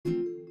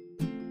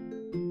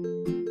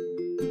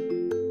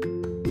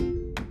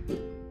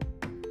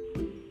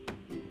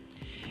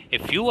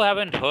If you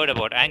haven't heard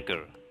about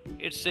Anchor,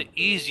 it's the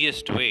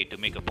easiest way to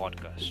make a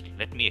podcast.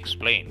 Let me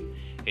explain.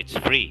 It's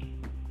free.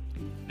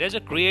 There's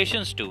a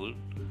creations tool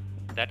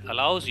that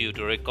allows you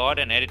to record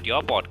and edit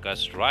your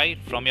podcast right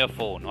from your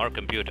phone or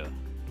computer.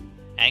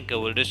 Anchor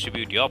will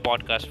distribute your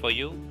podcast for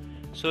you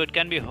so it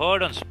can be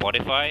heard on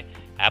Spotify,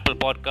 Apple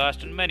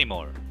Podcast, and many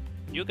more.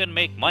 You can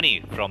make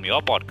money from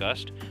your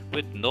podcast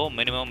with no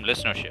minimum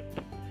listenership.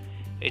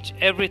 It's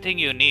everything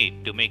you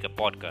need to make a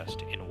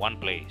podcast in one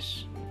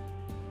place.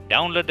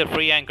 Download the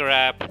free Anchor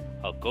app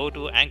or go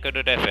to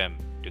anchor.fm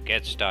to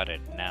get started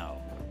now.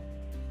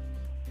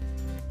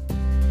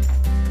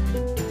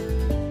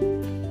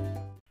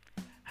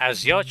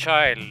 Has your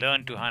child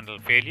learned to handle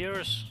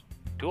failures?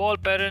 To all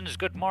parents,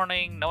 good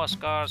morning,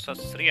 namaskar, sat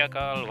sri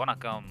akal,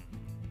 vanakkam.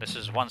 This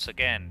is once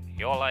again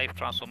your life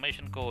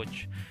transformation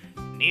coach,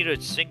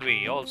 Neeraj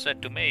Singhvi, all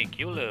set to make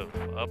you live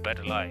a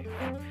better life.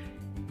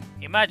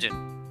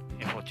 Imagine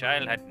if a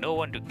child had no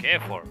one to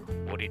care for,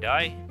 would he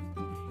die?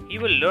 He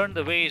will learn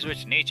the ways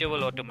which nature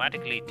will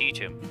automatically teach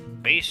him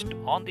based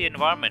on the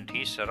environment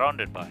he is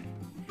surrounded by.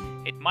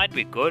 It might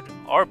be good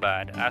or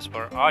bad as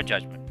per our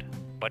judgment,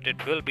 but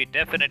it will be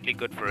definitely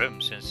good for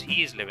him since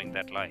he is living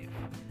that life.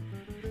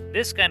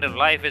 This kind of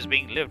life is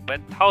being lived by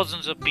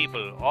thousands of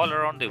people all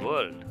around the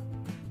world.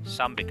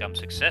 Some become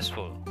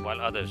successful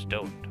while others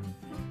don't.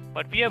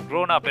 But we have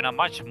grown up in a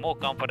much more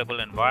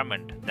comfortable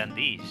environment than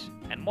these,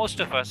 and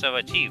most of us have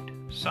achieved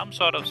some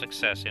sort of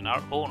success in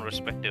our own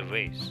respective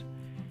ways.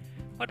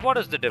 But what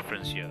is the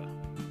difference here?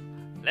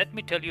 Let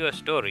me tell you a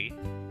story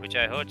which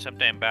I heard some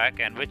time back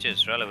and which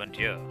is relevant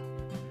here.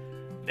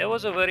 There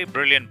was a very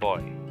brilliant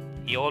boy.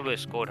 He always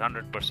scored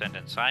 100%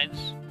 in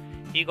science.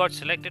 He got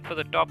selected for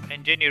the top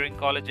engineering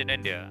college in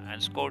India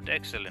and scored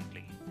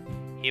excellently.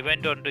 He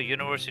went on to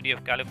University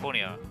of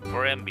California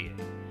for MBA,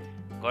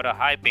 got a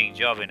high-paying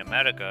job in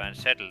America and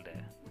settled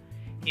there.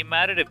 He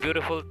married a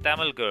beautiful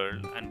Tamil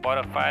girl and bought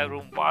a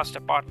 5-room vast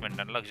apartment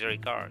and luxury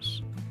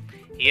cars.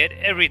 He had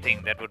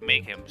everything that would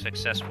make him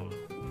successful,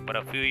 but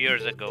a few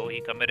years ago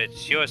he committed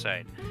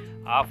suicide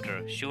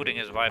after shooting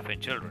his wife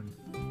and children.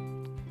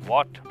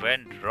 What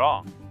went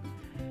wrong?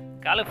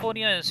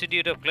 California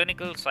Institute of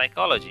Clinical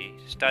Psychology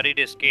studied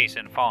his case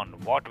and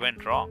found what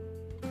went wrong.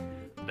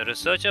 The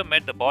researcher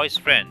met the boy's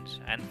friends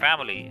and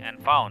family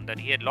and found that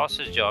he had lost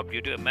his job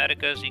due to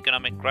America's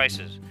economic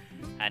crisis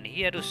and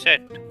he had to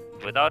sit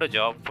without a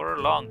job for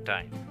a long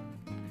time.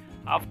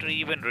 After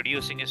even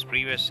reducing his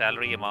previous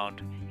salary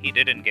amount, he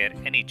didn't get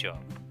any job.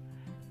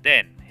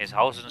 Then his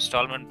house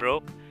installment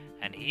broke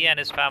and he and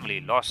his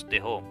family lost their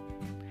home.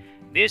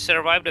 They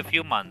survived a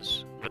few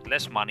months with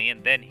less money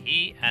and then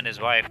he and his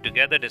wife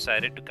together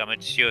decided to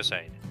commit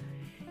suicide.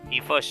 He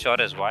first shot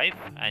his wife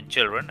and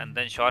children and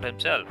then shot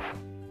himself.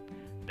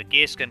 The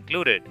case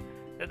concluded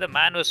that the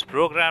man was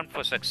programmed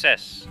for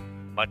success,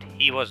 but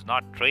he was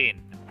not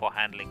trained for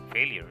handling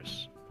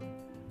failures.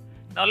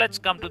 Now let's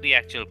come to the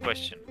actual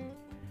question.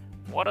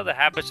 What are the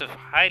habits of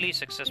highly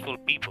successful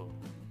people?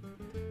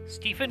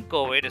 Stephen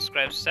Covey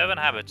describes 7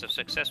 habits of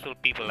successful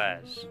people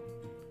as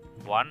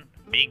 1.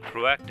 Being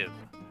proactive.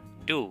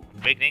 2.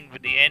 Beginning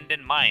with the end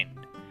in mind.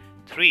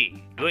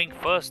 3. Doing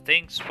first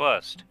things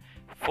first.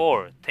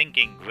 4.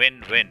 Thinking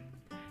win-win.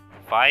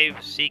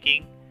 5.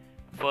 Seeking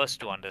first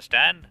to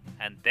understand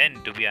and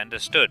then to be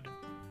understood.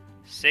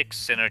 6.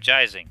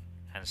 Synergizing.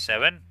 And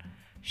 7.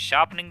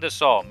 Sharpening the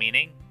saw,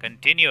 meaning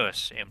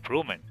continuous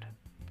improvement.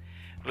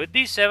 With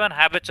these 7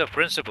 habits or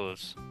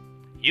principles,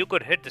 you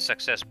could hit the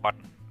success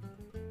button.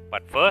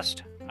 But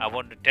first, I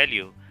want to tell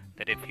you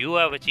that if you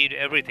have achieved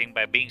everything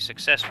by being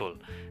successful,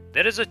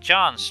 there is a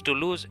chance to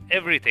lose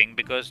everything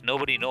because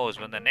nobody knows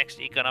when the next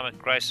economic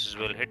crisis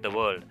will hit the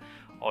world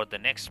or the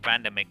next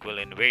pandemic will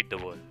invade the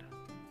world.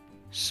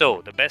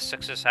 So, the best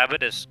success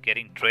habit is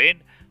getting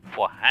trained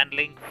for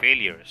handling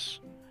failures.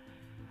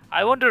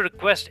 I want to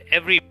request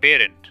every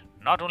parent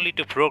not only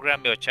to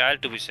program your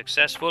child to be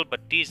successful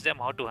but teach them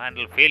how to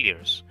handle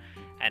failures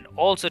and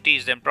also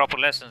teach them proper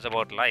lessons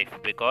about life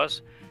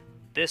because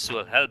this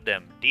will help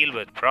them deal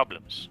with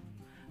problems.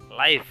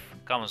 Life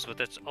comes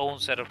with its own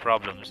set of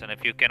problems and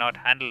if you cannot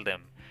handle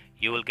them,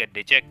 you will get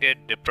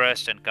dejected,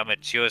 depressed and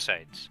commit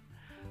suicides.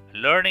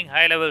 Learning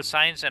high-level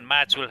science and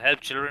maths will help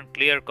children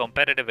clear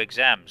competitive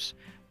exams,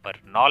 but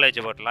knowledge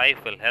about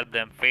life will help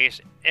them face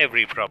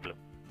every problem.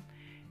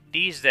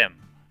 Teach them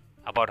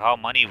about how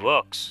money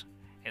works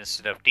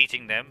instead of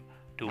teaching them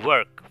to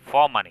work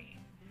for money.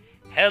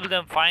 Help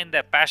them find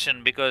their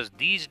passion because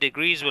these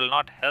degrees will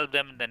not help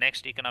them in the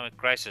next economic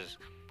crisis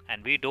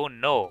and we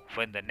don't know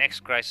when the next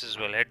crisis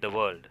will hit the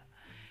world.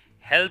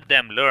 Help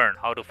them learn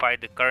how to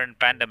fight the current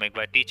pandemic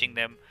by teaching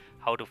them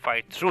how to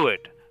fight through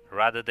it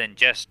rather than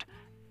just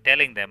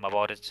telling them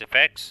about its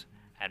effects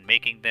and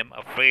making them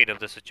afraid of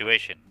the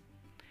situation.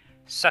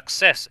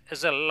 Success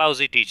is a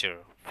lousy teacher.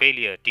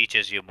 Failure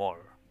teaches you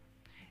more.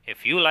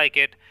 If you like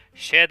it,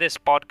 share this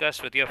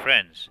podcast with your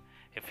friends.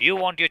 If you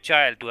want your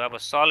child to have a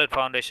solid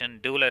foundation,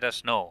 do let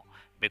us know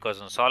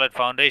because on solid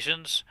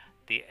foundations,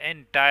 the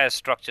entire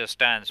structure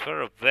stands for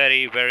a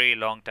very, very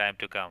long time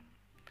to come.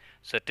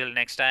 So till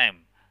next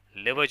time,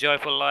 Live a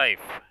joyful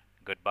life.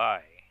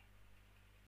 Goodbye.